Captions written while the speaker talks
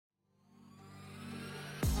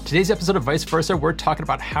Today's episode of Vice Versa, we're talking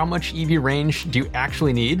about how much EV range do you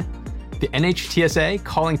actually need, the NHTSA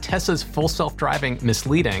calling Tesla's full self-driving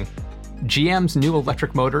misleading, GM's new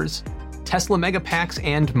electric motors, Tesla Megapacks,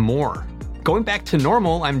 and more. Going back to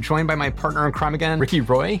normal, I'm joined by my partner in crime again, Ricky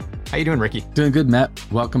Roy. How you doing, Ricky? Doing good, Matt.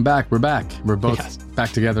 Welcome back. We're back. We're both back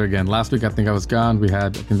together again. Last week, I think I was gone. We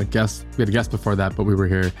had a guest before that, but we were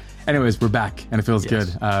here. Anyways, we're back, and it feels good.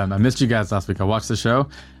 I missed you guys last week. I watched the show.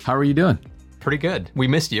 How are you doing? Pretty good. We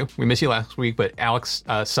missed you. We missed you last week, but Alex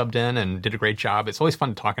subbed in and did a great job. It's always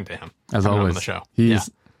fun talking to him. As always. On the show.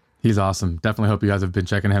 He's awesome. Definitely hope you guys have been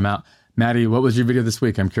checking him out. Maddie, what was your video this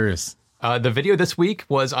week? I'm curious. The video this week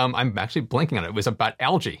was, I'm actually blanking on it. It was about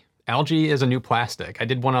algae. Algae is a new plastic. I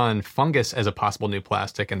did one on fungus as a possible new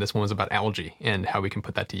plastic, and this one was about algae and how we can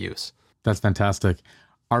put that to use. That's fantastic.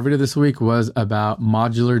 Our video this week was about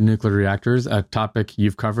modular nuclear reactors, a topic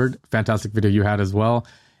you've covered. Fantastic video you had as well.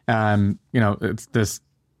 It's this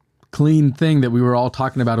clean thing that we were all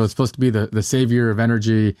talking about. It was supposed to be the savior of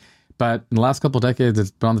energy, but in the last couple of decades,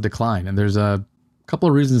 it's been on the decline. And there's a couple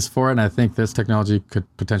of reasons for it, and I think this technology could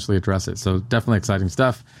potentially address it. So definitely exciting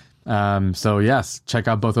stuff. So yes, check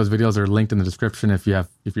out both those videos. They're linked in the description if you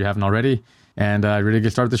haven't already. And ready to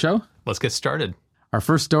get started with the show? Let's get started. Our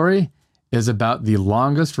first story is about the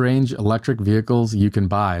longest range electric vehicles you can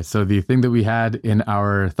buy. So the thing that we had in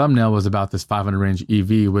our thumbnail was about this 500 range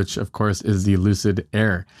EV, which of course is the Lucid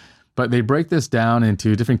Air. But they break this down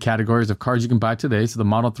into different categories of cars you can buy today. So the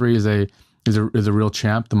Model 3 is a real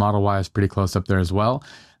champ. The Model Y is pretty close up there as well.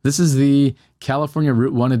 This is the California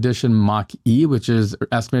Route 1 Edition Mach-E, which is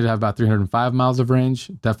estimated to have about 305 miles of range.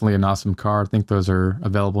 Definitely an awesome car. I think those are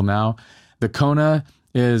available now. The Kona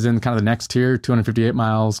is in kind of the next tier, 258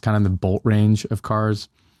 miles, kind of in the Bolt range of cars.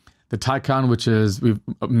 The Taycan, which is,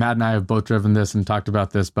 Matt and I have both driven this and talked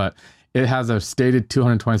about this, but it has a stated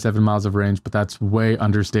 227 miles of range, but that's way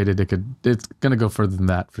understated. It's going to go further than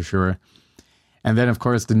that for sure. And then, of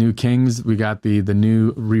course, the new Kings, we got the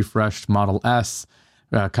new refreshed Model S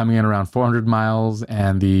coming in around 400 miles,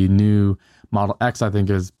 and the new Model X, I think,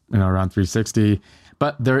 is around 360.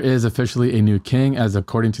 But there is officially a new King, as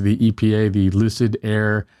according to the EPA, the Lucid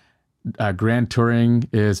Air Grand Touring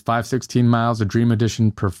is 516 miles. The Dream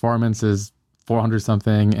Edition Performance is 400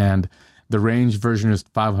 something, and the range version is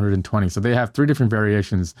 520. So they have three different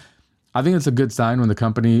variations. I think it's a good sign when the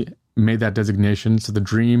company made that designation. So the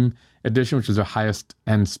Dream Edition, which is the highest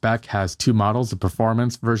end spec, has two models, the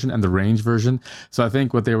performance version and the range version. So I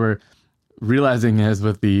think what they were realizing is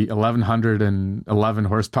with the 1111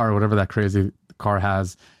 horsepower, whatever that crazy car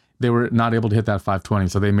has, they were not able to hit that 520.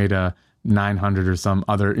 So they made a 900 or some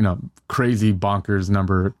other, crazy bonkers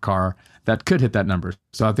number car that could hit that number.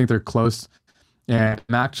 So I think they're close. And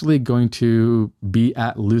I'm actually going to be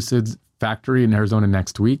at Lucid's factory in Arizona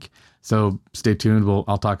next week. So stay tuned.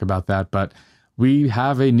 I'll talk about that. But we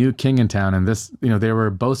have a new King in town, and this, they were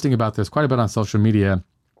boasting about this quite a bit on social media.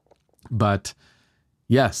 But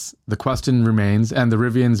yes, the question remains, and the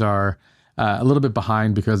Rivians are a little bit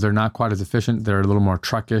behind because they're not quite as efficient. They're a little more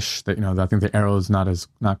truckish. I think the Aero is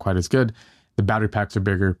not quite as good. The battery packs are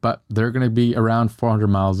bigger, but they're going to be around 400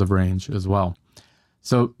 miles of range as well.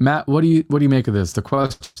 So Matt, what do you make of this? The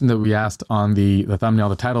question that we asked on the thumbnail,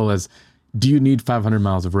 the title is, do you need 500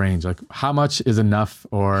 miles of range? Like, how much is enough,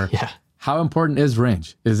 or how important is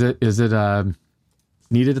range? Is it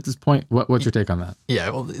needed at this point? What's your take on that? Yeah,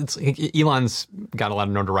 well, Elon's got a lot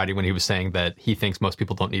of notoriety when he was saying that he thinks most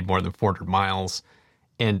people don't need more than 400 miles.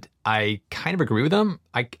 And I kind of agree with him.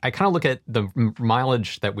 I kind of look at the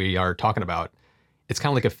mileage that we are talking about. It's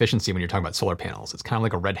kind of like efficiency when you're talking about solar panels. It's kind of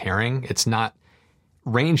like a red herring. It's not,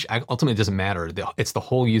 range ultimately doesn't matter. It's the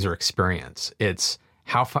whole user experience. It's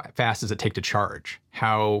how fast does it take to charge?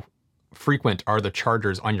 How frequent are the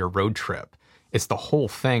chargers on your road trip? It's the whole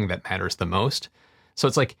thing that matters the most. So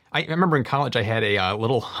it's like, I remember in college, I had a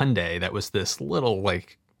little Hyundai that was this little,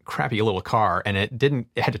 crappy little car, and it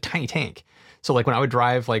had a tiny tank. So when I would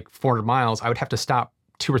drive 400 miles, I would have to stop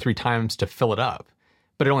 2 or 3 times to fill it up.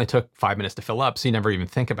 But it only took 5 minutes to fill up, so you never even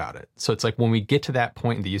think about it. So it's when we get to that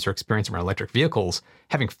point in the user experience around electric vehicles,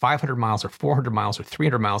 having 500 miles or 400 miles or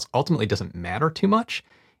 300 miles ultimately doesn't matter too much.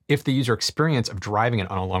 If the user experience of driving it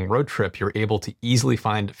on a long road trip, you're able to easily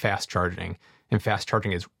find fast charging, and fast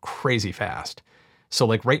charging is crazy fast. So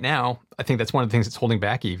right now, I think that's one of the things that's holding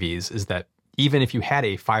back EVs is that even if you had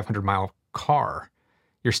a 500 mile car,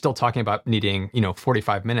 you're still talking about needing,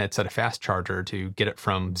 45 minutes at a fast charger to get it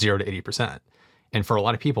from 0 to 80%. And for a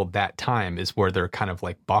lot of people, that time is where they're kind of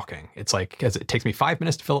balking. It's because it takes me 5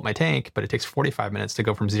 minutes to fill up my tank, but it takes 45 minutes to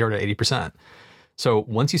go from 0 to 80%. So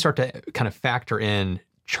once you start to kind of factor in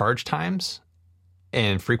charge times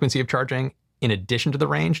and frequency of charging, in addition to the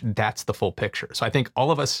range, that's the full picture. So I think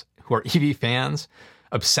all of us who are EV fans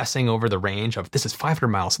obsessing over the range of this is 500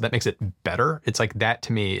 miles, so that makes it better. It's like that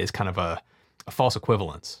to me is kind of a false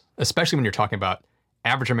equivalence, especially when you're talking about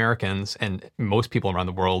average Americans and most people around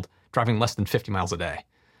the world driving less than 50 miles a day.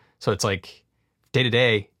 So it's like day to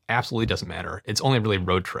day absolutely doesn't matter. It's only really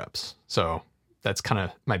road trips. So that's kind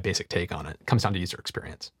of my basic take on it. It comes down to user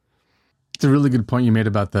experience. It's a really good point you made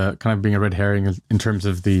about the kind of being a red herring in terms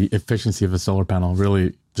of the efficiency of a solar panel.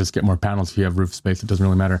 Really, just get more panels if you have roof space. It doesn't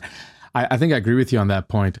really matter. I think I agree with you on that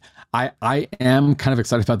point. I am kind of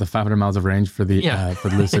excited about the 500 miles of range for the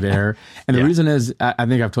Lucid Air. And the reason is, I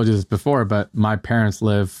think I've told you this before, but my parents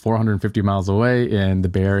live 450 miles away in the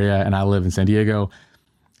Bay Area, and I live in San Diego.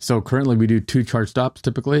 So currently we do 2 charge stops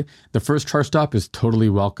typically. The first charge stop is totally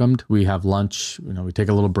welcomed. We have lunch, we take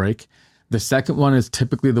a little break. The second one is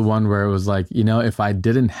typically the one where it was like, if I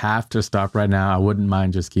didn't have to stop right now, I wouldn't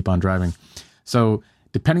mind just keep on driving. So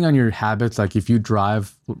depending on your habits, like if you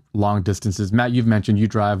drive long distances, Matt, you've mentioned you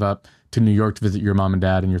drive up to New York to visit your mom and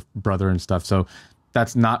dad and your brother and stuff. So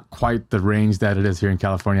that's not quite the range that it is here in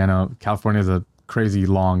California. I know California is a crazy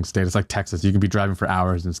long state. It's like Texas. You can be driving for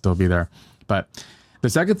hours and still be there. But the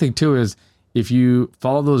second thing too is if you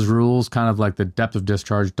follow those rules, kind of like the depth of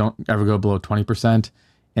discharge, don't ever go below 20%,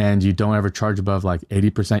 and you don't ever charge above like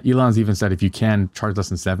 80%. Elon's even said if you can charge less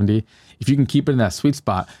than 70, if you can keep it in that sweet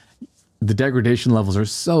spot, the degradation levels are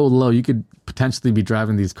so low, you could potentially be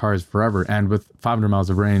driving these cars forever. And with 500 miles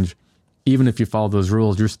of range, even if you follow those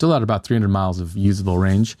rules, you're still at about 300 miles of usable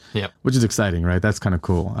range, which is exciting, right? That's kind of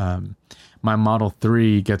cool. My Model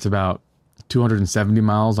 3 gets about 270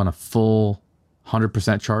 miles on a full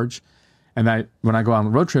 100% charge. And when I go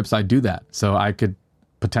on road trips, I do that. So I could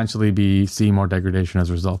potentially be seeing more degradation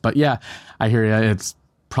as a result. But yeah, I hear you. It's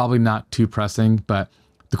probably not too pressing, but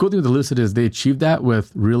the cool thing with the Lucid is they achieved that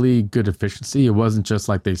with really good efficiency. It wasn't just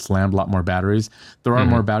like they slammed a lot more batteries. There are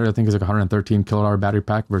more batteries. I think it's like 113 kilowatt hour battery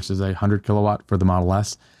pack versus a 100 kilowatt for the Model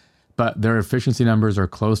S. But their efficiency numbers are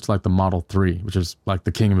close to like the Model 3, which is like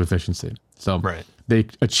the king of efficiency. So they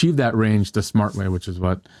achieved that range the smart way, which is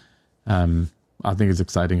what I think is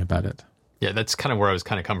exciting about it. Yeah, that's kind of where I was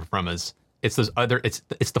kind of coming from is it's those other, it's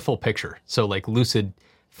the full picture. So like Lucid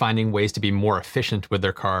finding ways to be more efficient with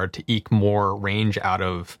their car to eke more range out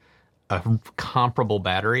of a comparable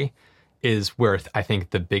battery is where I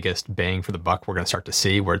think the biggest bang for the buck we're going to start to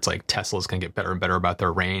see, where it's like Tesla's going to get better and better about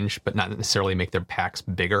their range, but not necessarily make their packs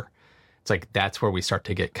bigger. It's like that's where we start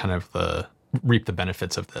to get kind of reap the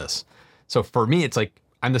benefits of this. So for me, it's like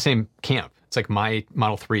I'm the same camp. It's like my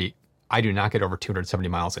Model 3, I do not get over 270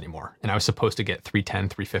 miles anymore. And I was supposed to get 310,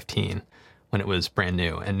 315 when it was brand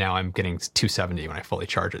new. And now I'm getting 270 when I fully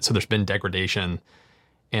charge it. So there's been degradation,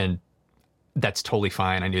 and that's totally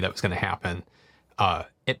fine. I knew that was going to happen.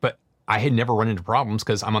 But I had never run into problems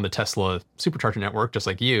because I'm on the Tesla supercharger network, just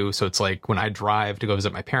like you. So it's like when I drive to go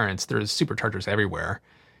visit my parents, there's superchargers everywhere.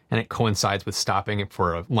 And it coincides with stopping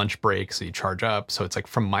for a lunch break, so you charge up. So it's like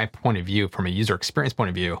from my point of view, from a user experience point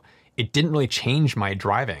of view, it didn't really change my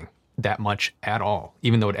driving that much at all.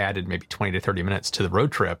 Even though it added maybe 20 to 30 minutes to the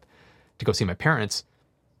road trip to go see my parents,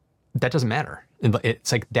 that doesn't matter. And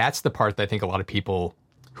it's like that's the part that I think a lot of people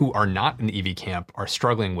who are not in the EV camp are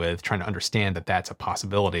struggling with, trying to understand that that's a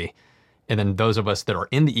possibility. And then those of us that are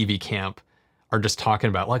in the EV camp are just talking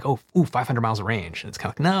about like, 500 miles of range. And it's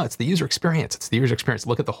kind of like, no, it's the user experience. It's the user experience.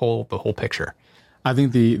 Look at the whole picture. I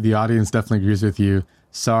think the audience definitely agrees with you.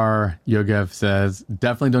 Sar Yogev says,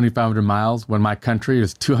 definitely don't need 500 miles when my country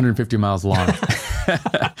is 250 miles long.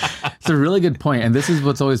 It's a really good point. And this is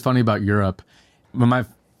what's always funny about Europe. When my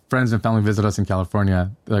friends and family visit us in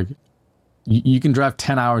California, like you can drive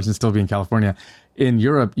 10 hours and still be in California. In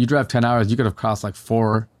Europe, you drive 10 hours, you could have crossed like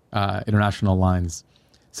 4 international lines.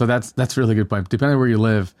 So that's a really good point. Depending on where you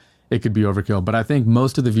live, it could be overkill. But I think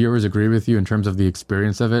most of the viewers agree with you in terms of the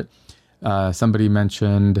experience of it. Somebody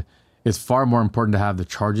mentioned it's far more important to have the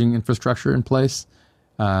charging infrastructure in place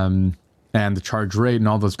and the charge rate and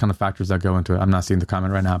all those kind of factors that go into it. I'm not seeing the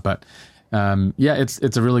comment right now, but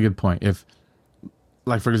it's a really good point. If,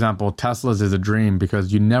 like, for example, Tesla's is a dream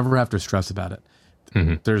because you never have to stress about it.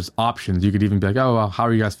 Mm-hmm. There's options. You could even be like, oh, well, how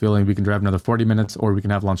are you guys feeling? We can drive another 40 minutes or we can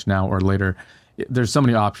have lunch now or later. There's so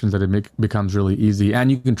many options that it becomes really easy, and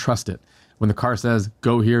you can trust it. When the car says,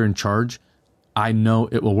 go here and charge, I know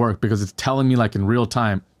it will work because it's telling me like in real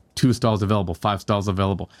time, 2 stalls available, 5 stalls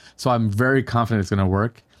available. So I'm very confident it's going to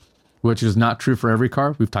work, which is not true for every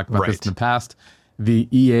car. We've talked about this in the past. The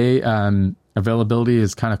EA availability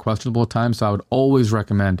is kind of questionable at times. So I would always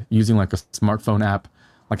recommend using like a smartphone app,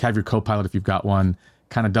 like have your Copilot if you've got one,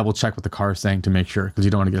 kind of double check what the car is saying to make sure, because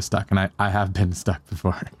you don't want to get stuck. And I have been stuck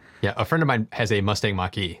before. Yeah, a friend of mine has a Mustang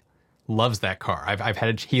Mach-E. Loves that car. I've had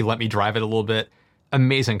it, he let me drive it a little bit.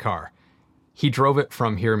 Amazing car. He drove it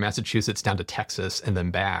from here in Massachusetts down to Texas and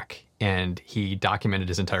then back, and he documented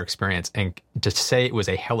his entire experience. And to say it was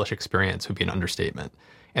a hellish experience would be an understatement.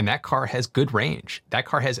 And that car has good range. That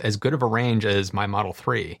car has as good of a range as my Model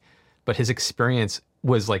 3, but his experience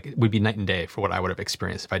was like, would be night and day for what I would have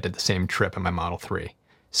experienced if I did the same trip in my Model 3.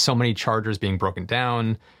 So many chargers being broken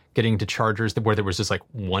down, getting to chargers where there was just like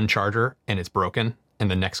one charger and it's broken, and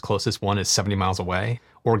the next closest one is 70 miles away,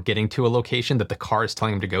 or getting to a location that the car is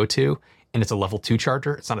telling him to go to, and it's a level 2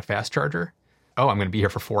 charger. It's not a fast charger. Oh, I'm going to be here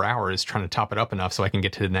for 4 hours trying to top it up enough so I can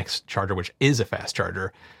get to the next charger, which is a fast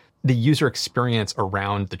charger. The user experience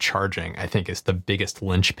around the charging, I think, is the biggest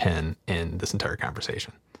linchpin in this entire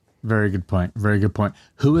conversation. Very good point. Very good point.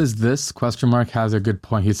 Who is this? Question mark has a good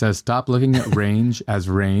point. He says, stop looking at range as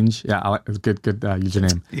range. Yeah, I like, good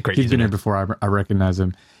username. Great He's username. been here before. I recognize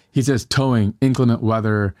him. He says, towing, inclement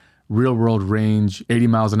weather, real world range, 80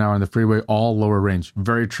 miles an hour on the freeway, all lower range.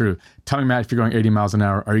 Very true. Tell me, Matt, if you're going 80 miles an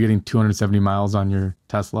hour, are you getting 270 miles on your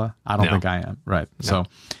Tesla? I don't think I am. Right. No. So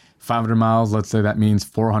 500 miles, let's say that means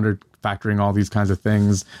 400, factoring all these kinds of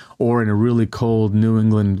things. Or in a really cold New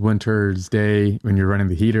England winter's day when you're running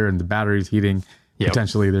the heater and the battery's heating,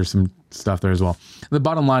 potentially there's some stuff there as well. The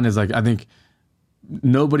bottom line is, like, I think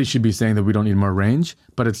nobody should be saying that we don't need more range,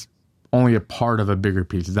 but it's only a part of a bigger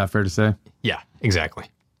piece. Is that fair to say? Yeah, exactly.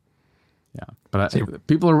 Yeah, but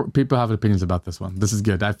people have opinions about this one. This is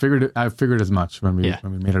good. I figured as much when we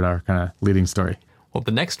made it our kind of leading story. Well,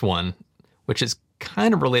 the next one, which is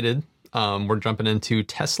kind of related, we're jumping into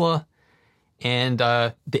Tesla and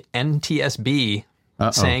the NTSB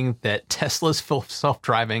saying that Tesla's full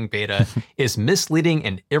self-driving beta is misleading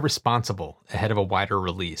and irresponsible ahead of a wider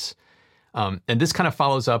release. And this kind of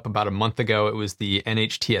follows up about a month ago. It was the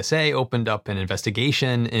NHTSA opened up an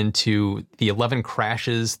investigation into the 11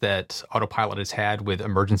 crashes that Autopilot has had with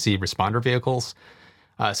emergency responder vehicles.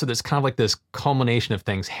 So there's kind of like this culmination of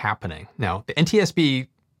things happening. Now, the NTSB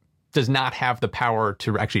does not have the power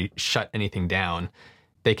to actually shut anything down.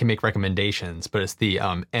 They can make recommendations, but it's the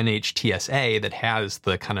NHTSA that has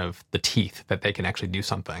the kind of the teeth that they can actually do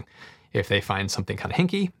something. If they find something kind of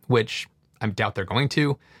hinky, which I doubt they're going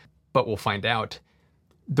to, but we'll find out.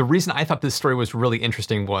 The reason I thought this story was really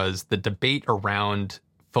interesting was the debate around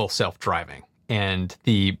full self-driving. And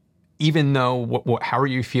even though, however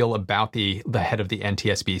you feel about the head of the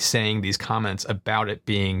NTSB saying these comments about it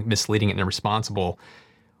being misleading and irresponsible,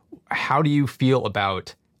 how do you feel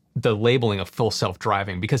about the labeling of full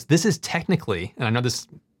self-driving? Because this is technically, and I know this,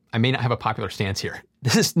 I may not have a popular stance here,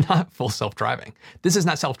 this is not full self-driving. This is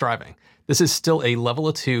not self-driving. This is still a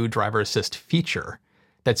level 2 driver assist feature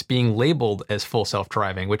that's being labeled as full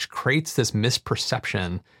self-driving, which creates this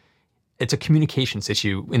misperception. It's a communications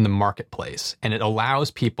issue in the marketplace, and it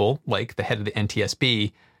allows people like the head of the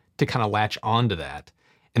NTSB to kind of latch onto that.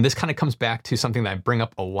 And this kind of comes back to something that I bring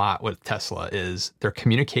up a lot with Tesla is their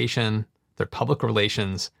communication, their public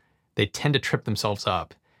relations. They tend to trip themselves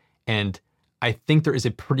up. And I think there is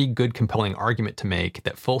a pretty good compelling argument to make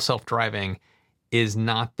that full self-driving is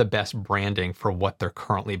not the best branding for what they're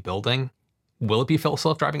currently building. Will it be full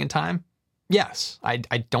self-driving in time? Yes, I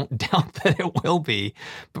don't doubt that it will be.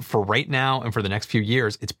 But for right now and for the next few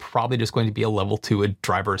years, it's probably just going to be a level 2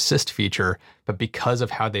 driver assist feature. But because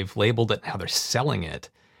of how they've labeled it and how they're selling it,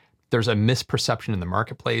 there's a misperception in the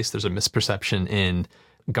marketplace. There's a misperception in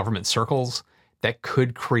government circles that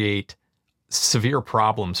could create severe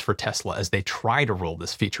problems for Tesla as they try to roll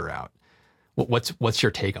this feature out. What's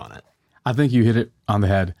your take on it? I think you hit it on the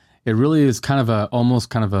head. It really is kind of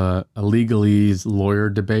almost kind of a legalese lawyer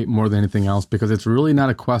debate more than anything else, because it's really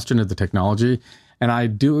not a question of the technology. And I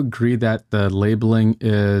do agree that the labeling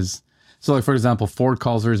is, so like, for example, Ford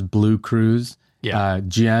calls theirs Blue Cruise. Yeah.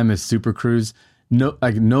 GM is Super Cruise. No,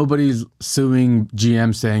 like nobody's suing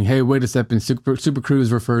GM saying, hey, wait a second, Super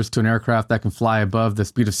Cruise refers to an aircraft that can fly above the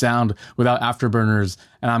speed of sound without afterburners,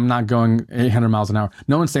 and I'm not going 800 miles an hour.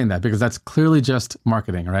 No one's saying that, because that's clearly just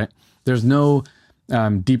marketing, right? There's no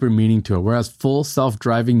deeper meaning to it, whereas full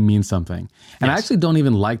self-driving means something. And I actually don't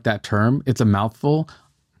even like that term. It's a mouthful.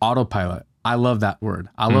 Autopilot. I love that word.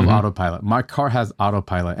 I love autopilot. My car has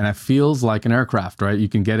autopilot, and it feels like an aircraft, right? You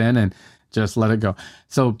can get in and just let it go.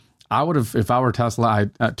 So I would have, if I were Tesla,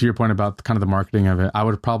 to your point about kind of the marketing of it, I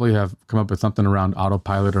would probably have come up with something around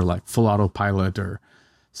autopilot or like full autopilot or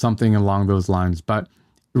something along those lines. But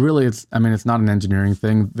really, it's not an engineering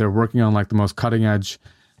thing. They're working on like the most cutting edge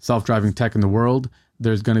self-driving tech in the world.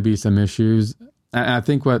 There's going to be some issues. And I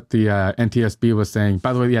think what the NTSB was saying,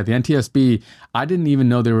 by the way, yeah, the NTSB, I didn't even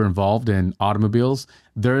know they were involved in automobiles.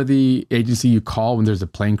 They're the agency you call when there's a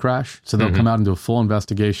plane crash. So they'll come out and do a full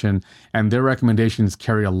investigation, and their recommendations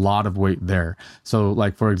carry a lot of weight there. So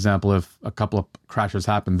like, for example, if a couple of crashes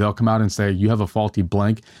happen, they'll come out and say, you have a faulty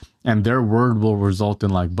blank, and their word will result in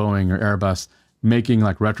like Boeing or Airbus making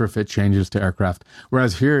like retrofit changes to aircraft.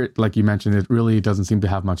 Whereas here, like you mentioned, it really doesn't seem to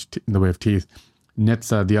have much in the way of teeth.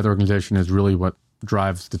 NHTSA, the other organization, is really what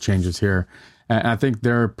drives the changes here. And I think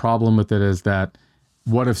their problem with it is that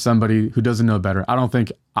what if somebody who doesn't know better, I don't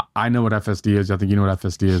think, I know what FSD is. I think you know what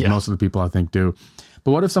FSD is. Yeah. Most of the people I think do.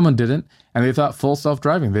 But what if someone didn't and they thought full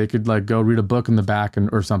self-driving, they could like go read a book in the back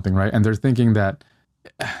or something, right? And they're thinking that,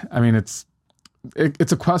 I mean, it's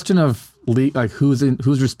a question of like who's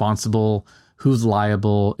responsible, who's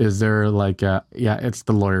liable? Is there like it's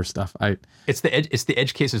the lawyer stuff. It's the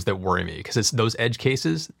edge cases that worry me, because it's those edge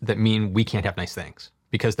cases that mean we can't have nice things,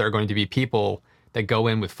 because there are going to be people that go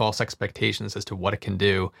in with false expectations as to what it can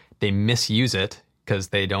do. They misuse it because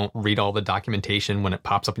they don't read all the documentation when it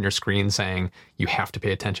pops up on your screen saying you have to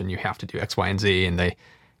pay attention, you have to do X, Y, and Z, and they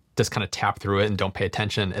just kind of tap through it and don't pay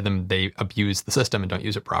attention, and then they abuse the system and don't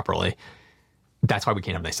use it properly. That's why we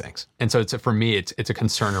can't have nice things. And so for me, it's a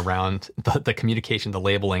concern around the communication, the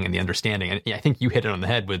labeling, and the understanding. And I think you hit it on the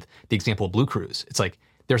head with the example of Blue Cruise. It's like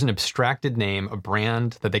there's an abstracted name, a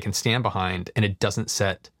brand that they can stand behind, and it doesn't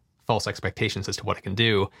set false expectations as to what it can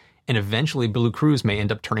do. And eventually Blue Cruise may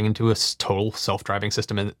end up turning into a total self-driving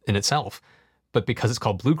system in itself. But because it's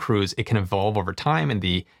called Blue Cruise, it can evolve over time, and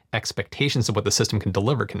the expectations of what the system can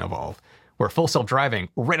deliver can evolve. Where full self-driving,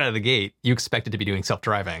 right out of the gate, you expect it to be doing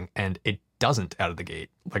self-driving, and it doesn't out of the gate.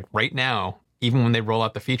 Like right now, even when they roll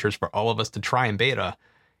out the features for all of us to try in beta,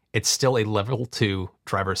 it's still a level 2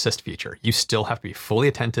 driver assist feature. You still have to be fully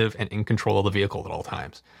attentive and in control of the vehicle at all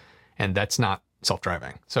times. And that's not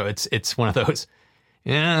self-driving. So it's one of those,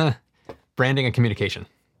 branding and communication.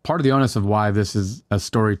 Part of the onus of why this is a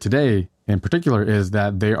story today in particular is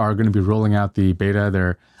that they are going to be rolling out the beta,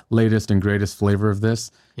 their latest and greatest flavor of this,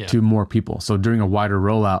 to more people. So during a wider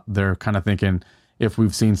rollout, they're kind of thinking, if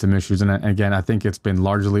we've seen some issues, and again, I think it's been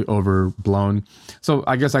largely overblown. So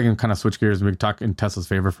I guess I can kind of switch gears and we can talk in Tesla's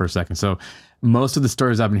favor for a second. So most of the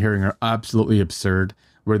stories I've been hearing are absolutely absurd,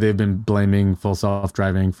 where they've been blaming full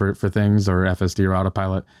self-driving for things, or FSD or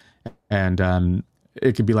autopilot. And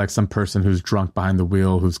it could be like some person who's drunk behind the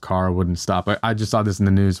wheel whose car wouldn't stop. I just saw this in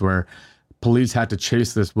the news where police had to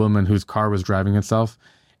chase this woman whose car was driving itself,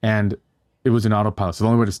 and it was an autopilot. So the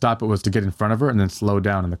only way to stop it was to get in front of her and then slow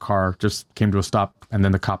down, and the car just came to a stop, and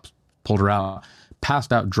then the cops pulled her out,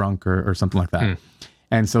 passed out drunk or something like that.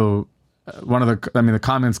 And so the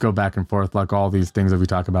comments go back and forth like all these things that we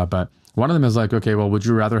talk about, but one of them is like, okay, well, would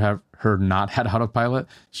you rather have her not had autopilot?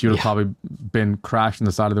 She would have probably been crashed on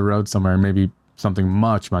the side of the road somewhere, maybe something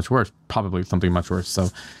much, much worse, probably something much worse. So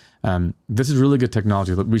this is really good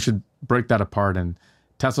technology. We should break that apart, and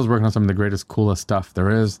Tesla's working on some of the greatest, coolest stuff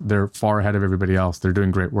there is. They're far ahead of everybody else. They're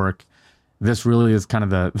doing great work. This really is kind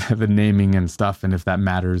of the naming and stuff, and if that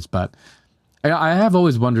matters. But I have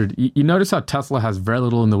always wondered, you notice how Tesla has very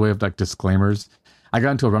little in the way of like disclaimers. I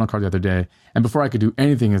got into a rental car the other day, and before I could do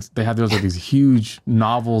anything, they had these huge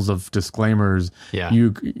novels of disclaimers.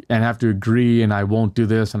 You have to agree, and I won't do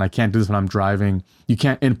this, and I can't do this when I'm driving. You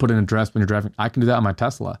can't input an address when you're driving. I can do that on my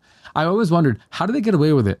Tesla. I always wondered, how do they get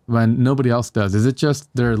away with it when nobody else does? Is it just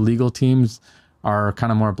their legal teams are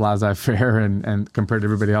kind of more laissez-faire and compared to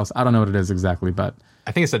everybody else? I don't know what it is exactly, but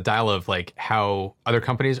I think it's a dial of like how other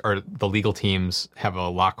companies or the legal teams have a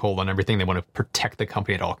lockhold on everything. They want to protect the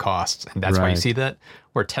company at all costs. And that's why you see that,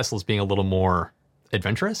 where Tesla's being a little more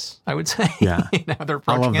adventurous, I would say. Yeah. How they're I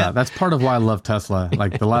approaching love that. it. That's part of why I love Tesla.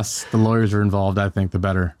 Like the less the lawyers are involved, I think the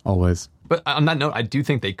better, always. But on that note, I do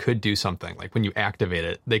think they could do something. Like when you activate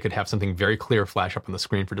it, they could have something very clear flash up on the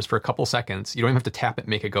screen for a couple seconds. You don't even have to tap it,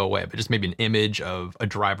 make it go away, but just maybe an image of a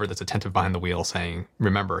driver that's attentive behind the wheel saying,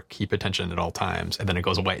 remember, keep attention at all times. And then it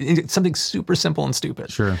goes away. It's something super simple and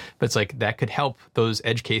stupid. Sure. But it's like that could help those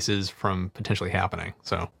edge cases from potentially happening.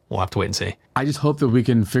 So we'll have to wait and see. I just hope that we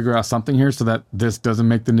can figure out something here so that this doesn't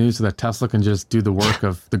make the news, so that Tesla can just do the work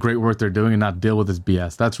of the great work they're doing and not deal with this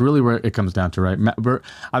BS. That's really where it comes down to, right?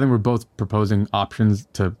 I think we're both proposing options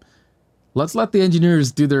to let's let the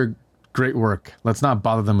engineers do their great work. Let's not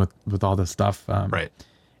bother them with all this stuff. Right.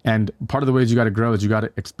 And part of the ways you got to grow is you got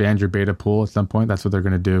to expand your beta pool at some point. That's what they're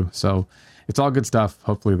going to do. So it's all good stuff.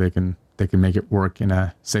 Hopefully they can make it work in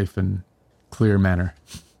a safe and clear manner.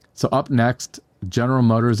 So up next, General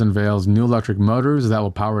Motors unveils new electric motors that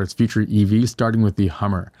will power its future EV, starting with the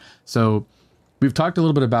Hummer. So we've talked a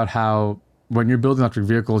little bit about how when you're building electric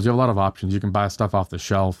vehicles, you have a lot of options. You can buy stuff off the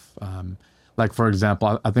shelf. Like, for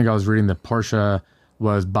example, I think I was reading that Porsche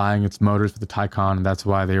was buying its motors for the Taycan, and that's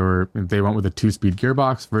why they went with a 2-speed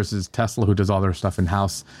gearbox versus Tesla, who does all their stuff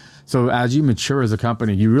in-house. So as you mature as a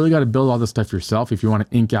company, you really got to build all this stuff yourself if you want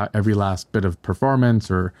to ink out every last bit of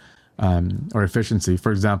performance or efficiency.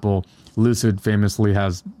 For example, Lucid famously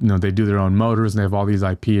has, they do their own motors and they have all these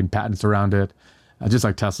IP and patents around it, just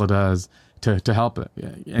like Tesla does, to help it.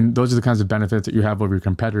 And those are the kinds of benefits that you have over your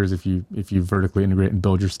competitors if you vertically integrate and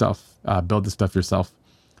build the stuff yourself.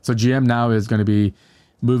 So GM now is going to be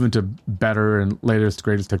moving to better and latest,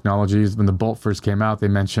 greatest technologies. When the Bolt first came out, they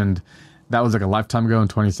mentioned that was like a lifetime ago in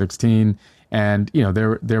 2016. And,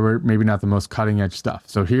 they were maybe not the most cutting edge stuff.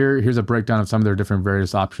 So here's a breakdown of some of their different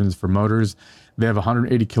various options for motors. They have a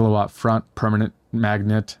 180 kilowatt front permanent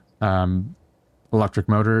magnet electric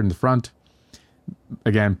motor in the front.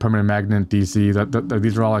 Again, permanent magnet DC.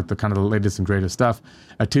 These are all like the kind of the latest and greatest stuff.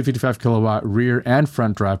 A 255 kilowatt rear and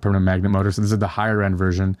front drive permanent magnet motor. So this is the higher end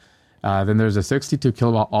version. Then there's a 62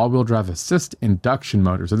 kilowatt all-wheel drive assist induction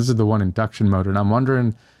motor. So this is the one induction motor. And I'm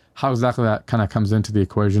wondering how exactly that kind of comes into the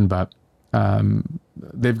equation, but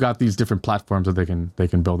they've got these different platforms that they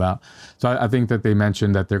can build out. So I think that they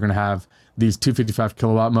mentioned that they're going to have these 255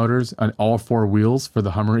 kilowatt motors on all 4 wheels for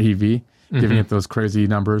the Hummer EV, giving it those crazy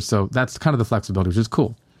numbers. So that's kind of the flexibility, which is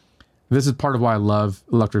cool. This is part of why I love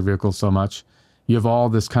electric vehicles so much. You have all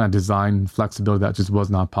this kind of design flexibility that just was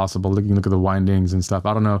not possible. You can look at the windings and stuff.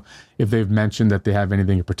 I don't know if they've mentioned that they have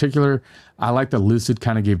anything in particular. I like that Lucid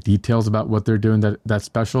kind of gave details about what they're doing that's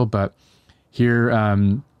special, but here,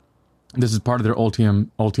 this is part of their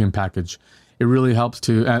Ultium package. It really helps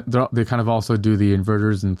to, they kind of also do the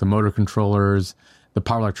inverters and the motor controllers, the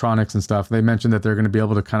power electronics and stuff. They mentioned that they're going to be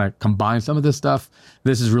able to kind of combine some of this stuff.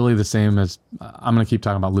 This is really the same as, I'm going to keep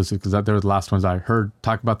talking about Lucid because they're the last ones I heard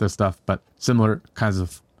talk about this stuff, but similar kinds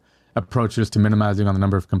of approaches to minimizing on the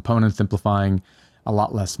number of components, simplifying a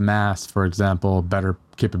lot less mass, for example, better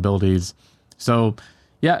capabilities. So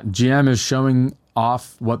yeah, GM is showing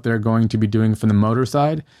off what they're going to be doing from the motor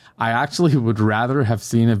side. I actually would rather have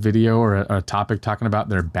seen a video or a topic talking about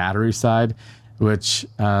their battery side, which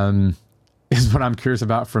is what I'm curious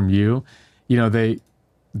about from you. They've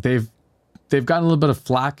gotten a little bit of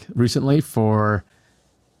flack recently for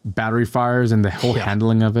battery fires and the whole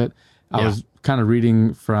handling of it. I was kind of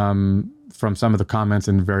reading from some of the comments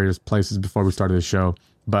in various places before we started the show,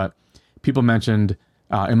 but people mentioned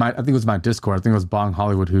I think it was my Discord. I think it was Bong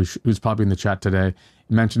Hollywood, who's probably in the chat today,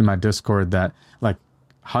 mentioned in my Discord that like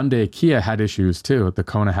Hyundai, Kia had issues too. The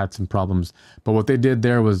Kona had some problems, but what they did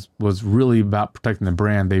there was really about protecting the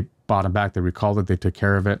brand. They bought it back, they recalled it, they took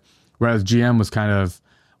care of it. Whereas GM was kind of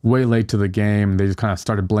way late to the game. They just kind of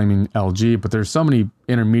started blaming LG, but there's so many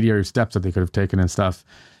intermediary steps that they could have taken and stuff.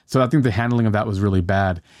 So I think the handling of that was really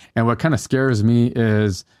bad. And what kind of scares me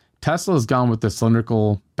is Tesla's gone with the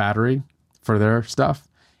cylindrical battery for their stuff.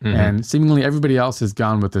 And seemingly everybody else has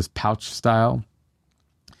gone with this pouch style.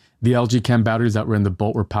 The LG Chem batteries that were in the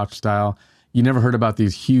Bolt were pouch style. You never heard about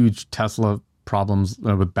these huge Tesla problems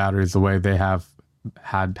with batteries the way they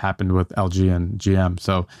had happened with LG and GM.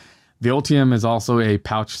 So the Ultium is also a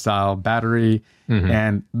pouch style battery,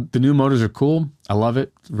 and the new motors are cool. I love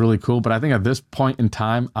it. It's really cool. But I think at this point in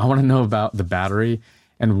time, I want to know about the battery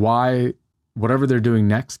and why whatever they're doing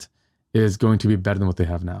next is going to be better than what they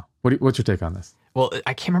have now. What's your take on this? Well,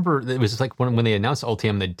 I can't remember. It was like when they announced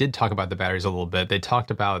Ultium, they did talk about the batteries a little bit. They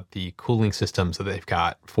talked about the cooling systems that they've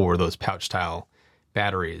got for those pouch style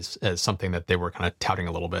batteries as something that they were kind of touting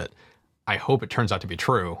a little bit. I hope it turns out to be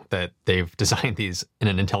true that they've designed these in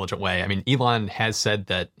an intelligent way. I mean, Elon has said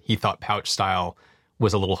that he thought pouch style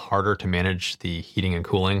was a little harder to manage the heating and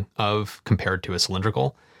cooling of compared to a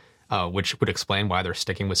cylindrical, which would explain why they're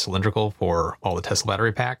sticking with cylindrical for all the Tesla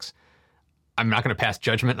battery packs. I'm not going to pass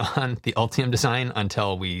judgment on the Ultium design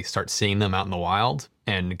until we start seeing them out in the wild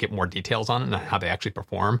and get more details on it and how they actually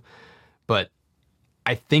perform. But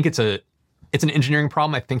I think it's an engineering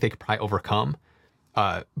problem I think they could probably overcome.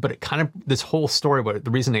 But it kind of, this whole story,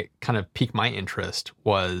 the reason it kind of piqued my interest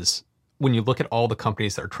was when you look at all the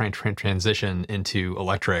companies that are trying to transition into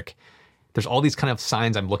electric, there's all these kind of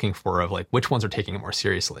signs I'm looking for of like, which ones are taking it more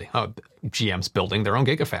seriously? Oh, GM's building their own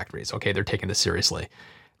gigafactories. Okay, they're taking this seriously.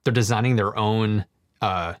 They're designing their own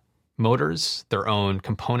motors, their own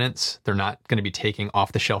components. They're not going to be taking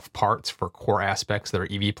off-the-shelf parts for core aspects of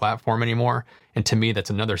their EV platform anymore. And to me, that's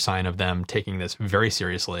another sign of them taking this very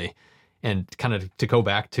seriously. And kind of to go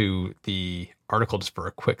back to the article just for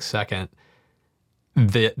a quick second,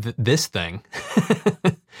 this thing,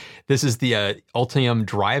 this is the Ultium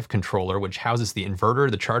drive controller, which houses the inverter,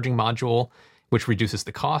 the charging module, which reduces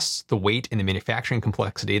the costs, the weight, and the manufacturing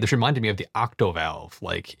complexity. This reminded me of the Octovalve,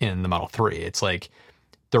 like in the Model 3. It's like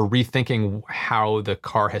they're rethinking how the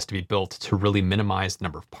car has to be built to really minimize the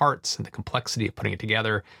number of parts and the complexity of putting it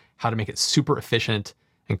together, how to make it super efficient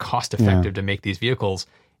and cost effective to make these vehicles.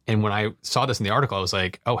 And when I saw this in the article, I was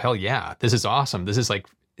like, oh, hell yeah, this is awesome. This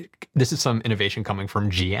is some innovation coming from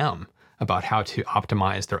GM about how to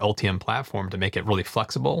optimize their Ultium platform to make it really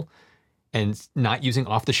flexible and not using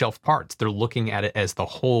off-the-shelf parts. They're looking at it as the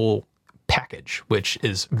whole package, which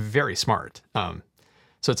is very smart.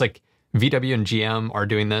 So it's like VW and GM are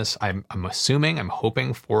doing this. I'm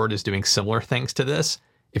hoping Ford is doing similar things to this.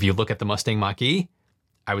 If you look at the Mustang Mach-E,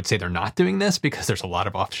 I would say they're not doing this because there's a lot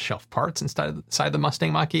of off-the-shelf parts inside the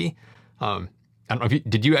Mustang Mach-E. I don't know if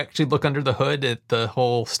did you actually look under the hood at the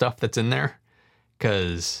whole stuff that's in there?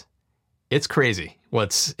 Because it's crazy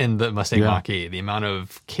what's in the Mustang Mach-E. The amount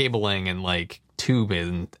of cabling and like tube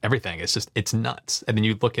and everything. It's nuts. And then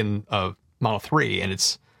you look in a Model 3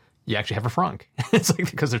 and you actually have a frunk. It's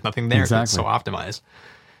like because there's nothing there. Exactly. It's so optimized.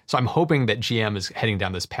 So I'm hoping that GM is heading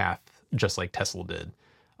down this path just like Tesla did.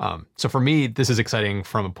 So for me, this is exciting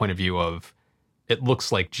from a point of view of it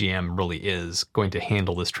looks like GM really is going to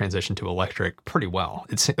handle this transition to electric pretty well.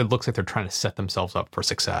 It looks like they're trying to set themselves up for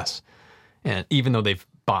success. And even though they've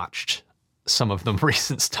botched some of the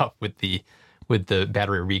recent stuff with the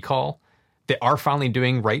battery recall, they are finally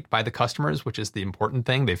doing right by the customers, which is the important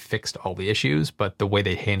thing. They've fixed all the issues, but the way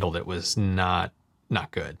they handled it was not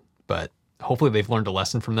good. But hopefully they've learned a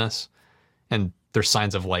lesson from this, and there's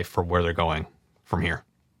signs of life for where they're going from here.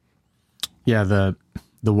 Yeah, the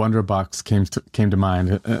Wonder Box came to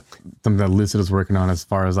mind. Something that Lucid is working on as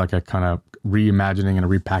far as like a kind of reimagining and a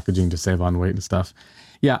repackaging to save on weight and stuff.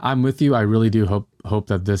 Yeah, I'm with you. I really do hope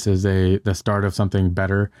that this is the start of something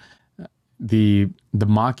better. The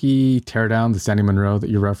Mach-E teardown, the Sandy Munro that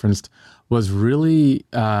you referenced, was really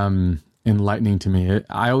enlightening to me.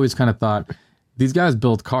 I always kind of thought, these guys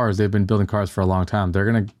build cars. They've been building cars for a long time. They're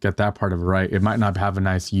going to get that part of it right. It might not have a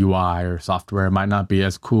nice UI or software. It might not be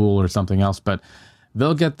as cool or something else, but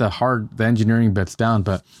they'll get the engineering bits down.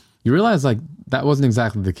 But you realize like that wasn't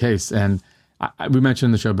exactly the case. And we mentioned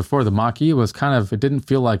in the show before, the Mach-E was it didn't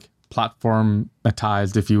feel like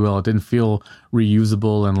platformatized, if you will. It didn't feel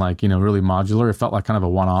reusable and like, really modular. It felt like kind of a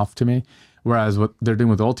one-off to me. Whereas what they're doing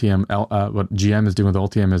with Ultium, what GM is doing with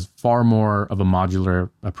Ultium is far more of a modular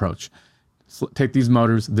approach. So take these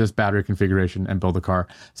motors, this battery configuration, and build a car.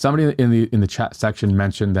 Somebody in the chat section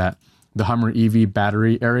mentioned that the Hummer EV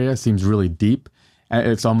battery area seems really deep.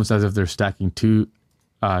 It's almost as if they're stacking two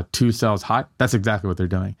cells high. That's exactly what they're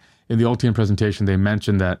doing. In the Ultium presentation, they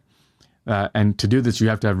mentioned that, and to do this, you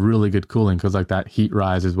have to have really good cooling because like that heat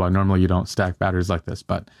rise is why normally you don't stack batteries like this.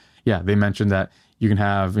 But yeah, they mentioned that you can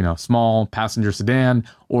have, small passenger sedan,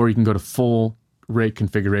 or you can go to full rate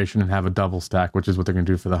configuration and have a double stack, which is what they're going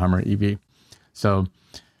to do for the Hummer EV. So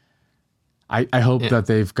I hope that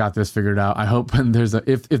they've got this figured out. I hope when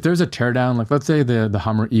if there's a teardown, like let's say the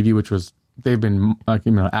Hummer EV, which was, they've been like,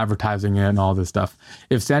 advertising it and all this stuff.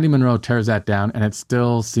 If Sandy Munro tears that down and it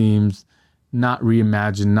still seems not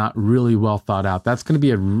reimagined, not really well thought out, that's going to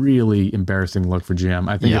be a really embarrassing look for GM.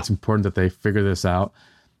 I think it's important that they figure this out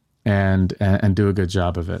and do a good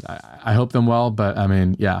job of it. I hope them well, but I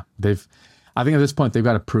mean, I think at this point they've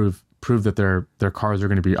got to prove that their cars are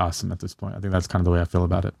going to be awesome at this point. I think that's kind of the way I feel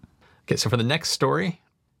about it. Okay, so for the next story,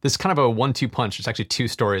 this is kind of a 1-2 punch. It's actually two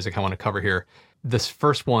stories I kind of want to cover here. This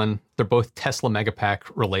first one, they're both Tesla Megapack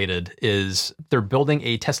related, is they're building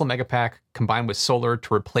a Tesla Megapack combined with solar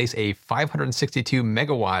to replace a 562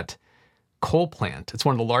 megawatt coal plant. It's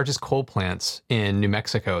one of the largest coal plants in New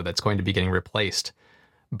Mexico that's going to be getting replaced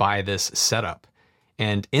by this setup.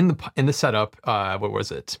 And in the setup, what was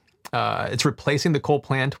it? It's replacing the coal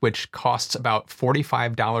plant, which costs about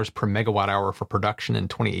 $45 per megawatt hour for production in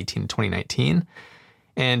 2018 and 2019.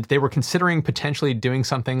 And they were considering potentially doing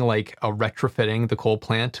something like retrofitting the coal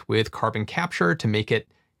plant with carbon capture to make it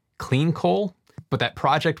clean coal. But that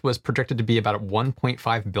project was projected to be about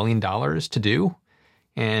 $1.5 billion to do.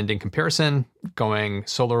 And in comparison, going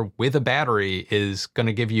solar with a battery is going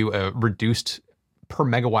to give you a reduced per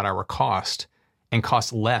megawatt hour cost and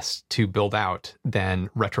costs less to build out than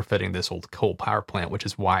retrofitting this old coal power plant, which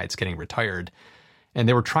is why it's getting retired. And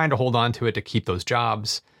they were trying to hold on to it to keep those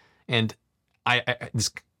jobs. And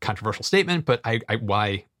this controversial statement, but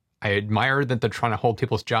why I admire that they're trying to hold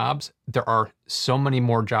people's jobs. There are so many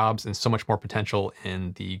more jobs and so much more potential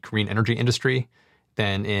in the green energy industry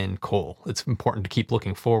than in coal. It's important to keep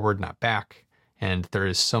looking forward, not back. And there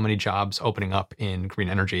is so many jobs opening up in green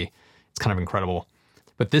energy. It's kind of incredible.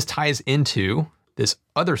 But this ties into this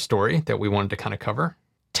other story that we wanted to kind of cover.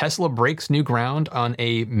 Tesla breaks new ground on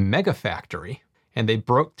a mega factory. And they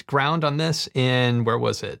broke ground on this in, where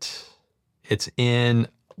was it? It's in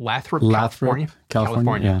Lathrop, California.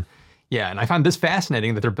 California. Yeah, and I found this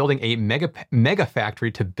fascinating that they're building a mega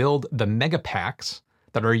factory to build the mega packs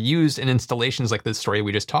that are used in installations like this story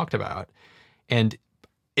we just talked about. And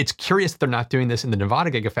it's curious that they're not doing this in the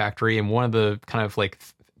Nevada Gigafactory. And one of the kind of like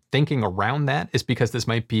thinking around that is because this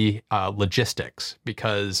might be logistics,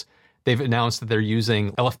 because they've announced that they're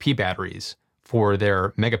using LFP batteries for their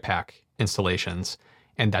Megapack installations,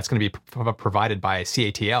 and that's going to be provided by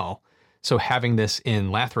CATL. So having this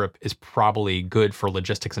in Lathrop is probably good for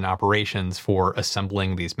logistics and operations for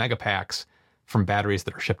assembling these Megapacks from batteries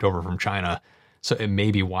that are shipped over from China. So it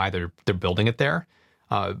may be why they're building it there.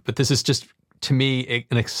 But this is just, to me,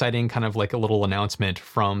 an exciting kind of like a little announcement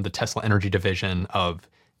from the Tesla Energy division of,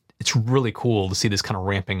 it's really cool to see this kind of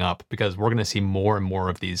ramping up, because we're going to see more and more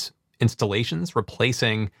of these installations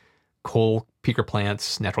replacing coal peaker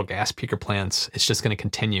plants, natural gas peaker plants. It's just going to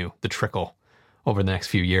continue the trickle over the next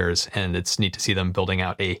few years, and it's neat to see them building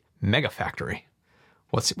out a mega factory.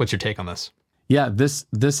 What's your take on this? Yeah, this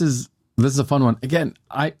is a fun one. Again,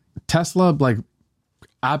 Tesla like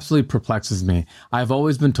absolutely perplexes me. I've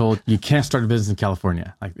always been told you can't start a business in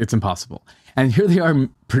California. Like, it's impossible. And here they are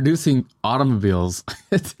producing automobiles,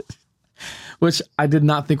 which I did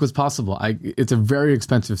not think was possible. It's a very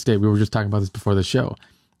expensive state. We were just talking about this before the show.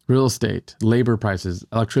 Real estate, labor prices,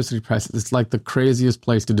 electricity prices. It's like the craziest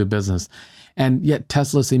place to do business. And yet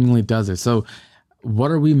Tesla seemingly does it. So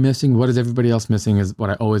what are we missing? What is everybody else missing is what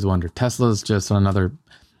I always wonder. Tesla is just another...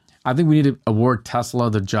 I think we need to award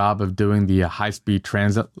Tesla the job of doing the high-speed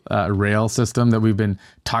transit rail system that we've been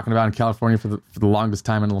talking about in California for the longest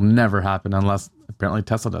time, and it'll never happen unless apparently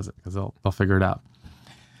Tesla does it, because they'll figure it out.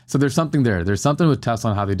 So there's something there. There's something with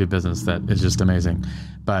Tesla and how they do business that is just amazing.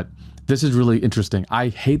 But this is really interesting. I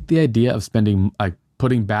hate the idea of spending, like,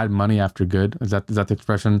 putting bad money after good. Is that the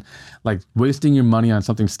expression? Like wasting your money on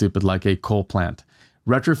something stupid like a coal plant.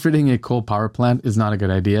 Retrofitting a coal power plant is not a good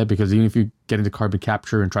idea, because even if you get into carbon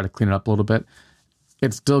capture and try to clean it up a little bit,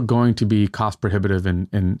 it's still going to be cost prohibitive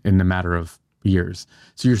in a matter of years.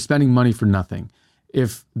 So you're spending money for nothing.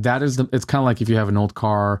 If that is it's kind of like if you have an old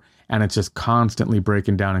car and it's just constantly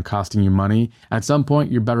breaking down and costing you money, at some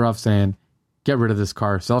point you're better off saying, get rid of this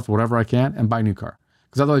car, sell it for whatever I can, and buy a new car.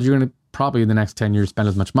 Because otherwise you're going to probably in the next 10 years spend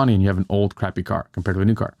as much money and you have an old crappy car compared to a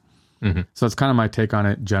new car. Mm-hmm. So that's kind of my take on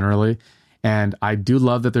it generally. And I do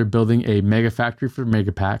love that they're building a mega factory for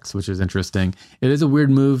mega packs, which is interesting. It is a weird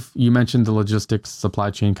move. You mentioned the logistics supply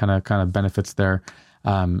chain kind of benefits there.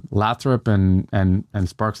 Lathrop and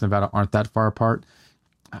Sparks, Nevada aren't that far apart.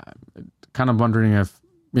 Kind of wondering if,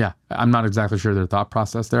 I'm not exactly sure their thought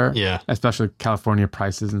process there. Yeah. Especially California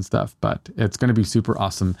prices and stuff, but it's going to be super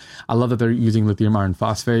awesome. I love that they're using lithium iron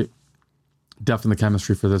phosphate. Definitely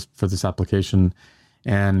chemistry for this application.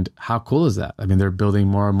 And how cool is that? I mean, they're building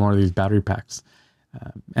more and more of these battery packs.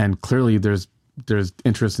 And clearly there's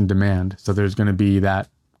interest and demand. So there's going to be that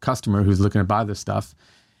customer who's looking to buy this stuff.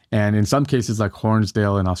 And in some cases like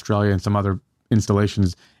Hornsdale in Australia and some other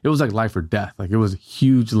installations, it was like life or death. Like it was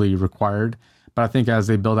hugely required. But I think as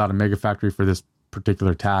they build out a mega factory for this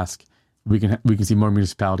particular task, we can see more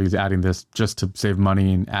municipalities adding this just to save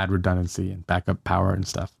money and add redundancy and backup power and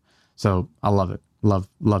stuff. So I love it. Love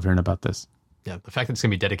hearing about this. Yeah, the fact that it's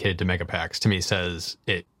going to be dedicated to Megapacks to me says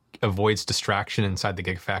it avoids distraction inside the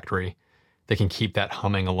Gigafactory. They can keep that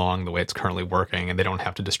humming along the way it's currently working, and they don't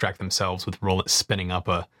have to distract themselves with spinning up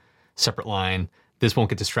a separate line. This won't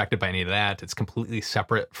get distracted by any of that. It's completely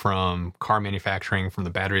separate from car manufacturing, from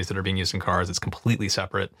the batteries that are being used in cars. It's completely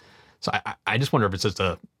separate. So I just wonder if it's just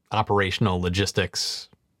a operational logistics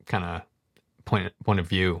kind of point of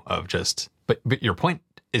view of just, but your point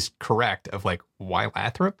is correct of like, why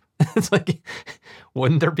Lathrop? It's like,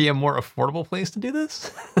 wouldn't there be a more affordable place to do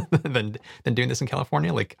this than doing this in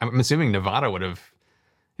California? Like, I'm assuming Nevada would have,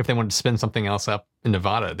 if they wanted to spin something else up in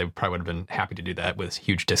Nevada, they probably would have been happy to do that with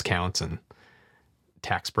huge discounts and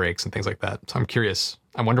tax breaks and things like that. So I'm curious.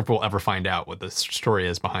 I wonder if we'll ever find out what the story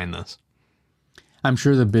is behind this. I'm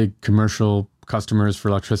sure the big commercial customers for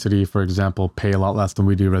electricity, for example, pay a lot less than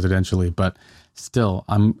we do residentially, but still,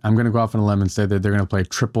 I'm going to go off on a limb and say that they're going to pay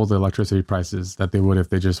triple the electricity prices that they would if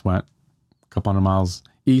they just went a couple hundred miles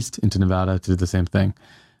east into Nevada to do the same thing.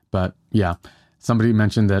 But yeah, somebody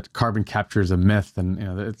mentioned that carbon capture is a myth, and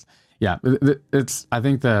it's I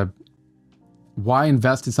think why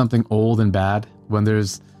invest in something old and bad when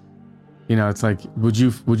there's, it's like, would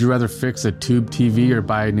you rather fix a tube TV or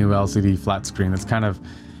buy a new LCD flat screen? It's kind of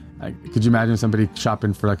like, could you imagine somebody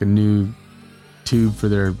shopping for like a new tube for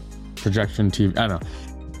their projection TV? I don't know.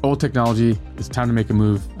 old technology. It's time to make a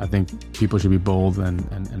move. I think people should be bold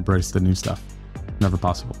and embrace the new stuff. Never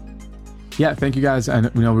possible. Yeah, thank you guys. And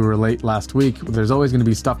we know we were late last week. There's always going to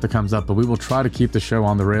be stuff that comes up, but we will try to keep the show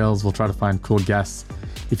on the rails. We'll try to find cool guests.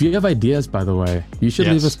 If you have ideas, by the way, you should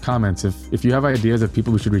leave us comments. If you have ideas of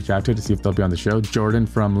people we should reach out to see if they'll be on the show, Jordan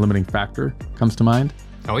from Limiting Factor comes to mind.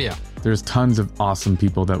 Oh, yeah. There's tons of awesome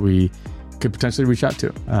people that we could potentially reach out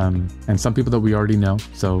to, and some people that we already know.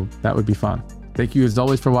 So that would be fun. Thank you as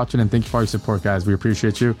always for watching, and thank you for all your support, guys. We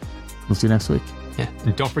appreciate you. We'll see you next week. Yeah,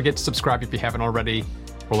 and don't forget to subscribe if you haven't already.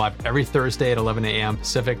 We're live every Thursday at 11 a.m.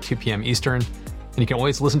 Pacific, 2 p.m. Eastern. And you can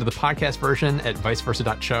always listen to the podcast version at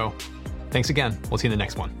viceversa.show. Thanks again. We'll see you in the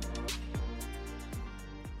next one.